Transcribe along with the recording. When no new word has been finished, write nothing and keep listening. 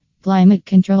Climate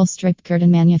control strip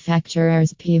curtain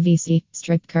manufacturers. PVC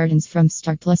strip curtains from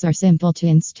Starplus are simple to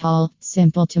install,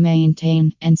 simple to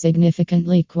maintain, and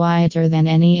significantly quieter than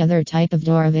any other type of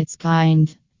door of its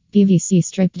kind. PVC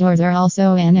strip doors are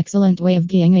also an excellent way of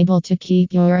being able to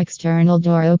keep your external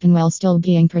door open while still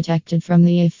being protected from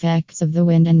the effects of the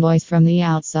wind and noise from the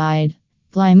outside.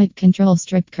 Climate control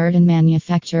strip curtain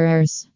manufacturers.